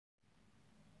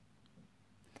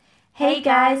Hey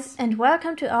guys, and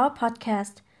welcome to our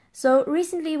podcast. So,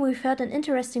 recently we've heard an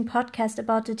interesting podcast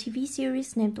about a TV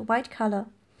series named White Collar.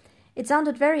 It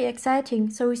sounded very exciting,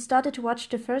 so we started to watch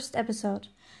the first episode.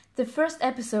 The first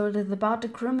episode is about a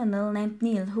criminal named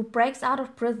Neil who breaks out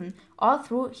of prison. All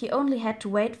through, he only had to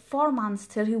wait 4 months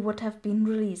till he would have been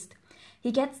released.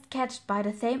 He gets catched by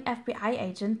the same FBI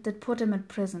agent that put him in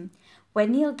prison.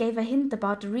 When Neil gave a hint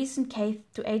about the recent case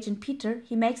to Agent Peter,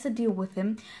 he makes a deal with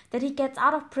him that he gets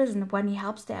out of prison when he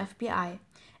helps the FBI.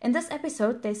 In this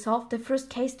episode, they solve the first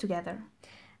case together.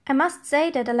 I must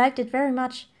say that I liked it very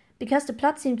much, because the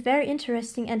plot seemed very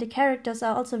interesting and the characters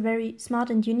are also very smart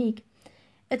and unique.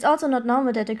 It's also not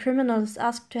normal that a criminal is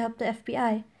asked to help the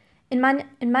FBI. In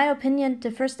my opinion,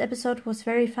 the first episode was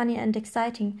very funny and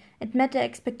exciting. It met the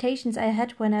expectations I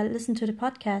had when I listened to the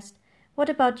podcast. What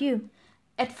about you?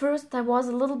 At first, I was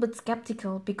a little bit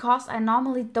skeptical because I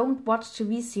normally don't watch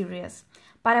TV series,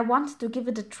 but I wanted to give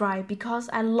it a try because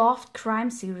I loved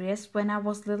crime series when I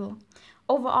was little.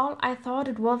 Overall, I thought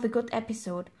it was a good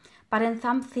episode, but in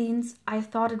some scenes, I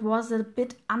thought it was a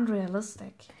bit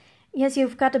unrealistic. Yes,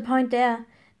 you've got a point there.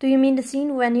 Do you mean the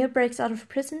scene where Neil breaks out of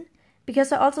prison?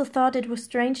 Because I also thought it was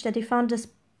strange that he found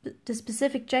the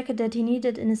specific jacket that he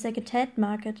needed in a second-hand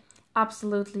market.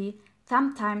 Absolutely.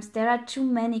 Sometimes there are too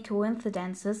many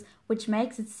coincidences which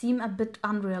makes it seem a bit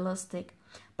unrealistic.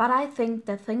 But I think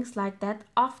that things like that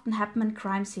often happen in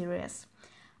crime series.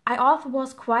 I also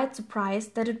was quite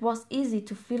surprised that it was easy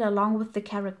to feel along with the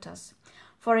characters.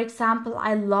 For example,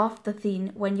 I loved the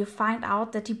scene when you find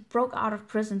out that he broke out of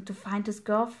prison to find his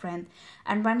girlfriend,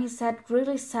 and when he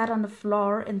really sat on the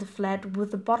floor in the flat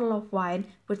with a bottle of wine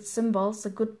which symbols a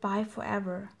goodbye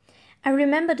forever. I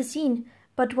remember the scene,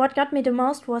 but what got me the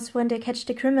most was when they catch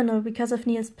the criminal because of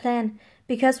Neil's plan,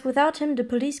 because without him the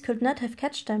police could not have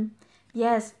catched them.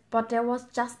 Yes, but there was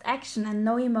just action and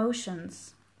no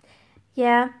emotions.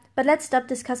 Yeah, but let's stop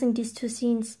discussing these two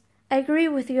scenes. I agree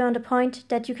with you on the point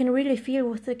that you can really feel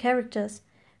with the characters.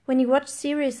 When you watch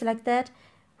series like that,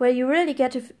 where you really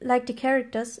get to like the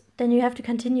characters, then you have to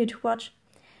continue to watch.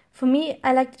 For me,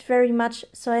 I liked it very much,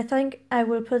 so I think I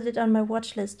will put it on my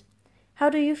watch list. How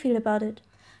do you feel about it?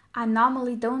 I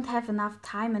normally don't have enough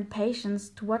time and patience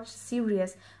to watch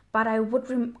series, but I would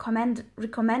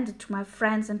recommend it to my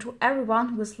friends and to everyone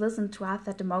who is listening to us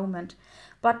at the moment.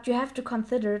 But you have to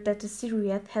consider that the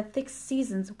series has 6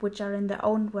 seasons, which are in their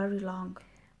own very long.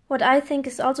 What I think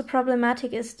is also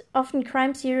problematic is often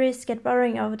crime series get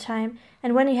boring over time,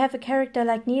 and when you have a character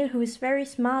like Neil who is very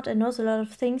smart and knows a lot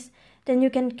of things, then you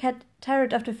can get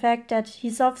tired of the fact that he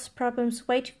solves problems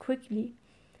way too quickly.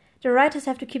 The writers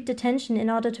have to keep the tension in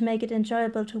order to make it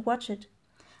enjoyable to watch it.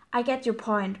 I get your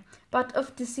point, but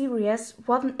if the series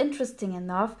wasn't interesting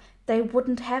enough, they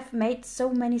wouldn't have made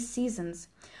so many seasons.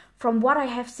 From what I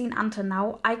have seen until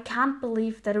now, I can't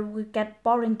believe that it will get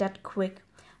boring that quick.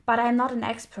 But I'm not an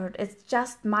expert, it's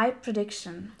just my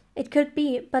prediction. It could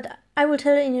be, but I will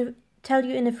tell you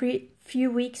in a few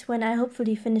weeks when I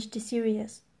hopefully finish the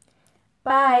series.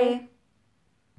 Bye!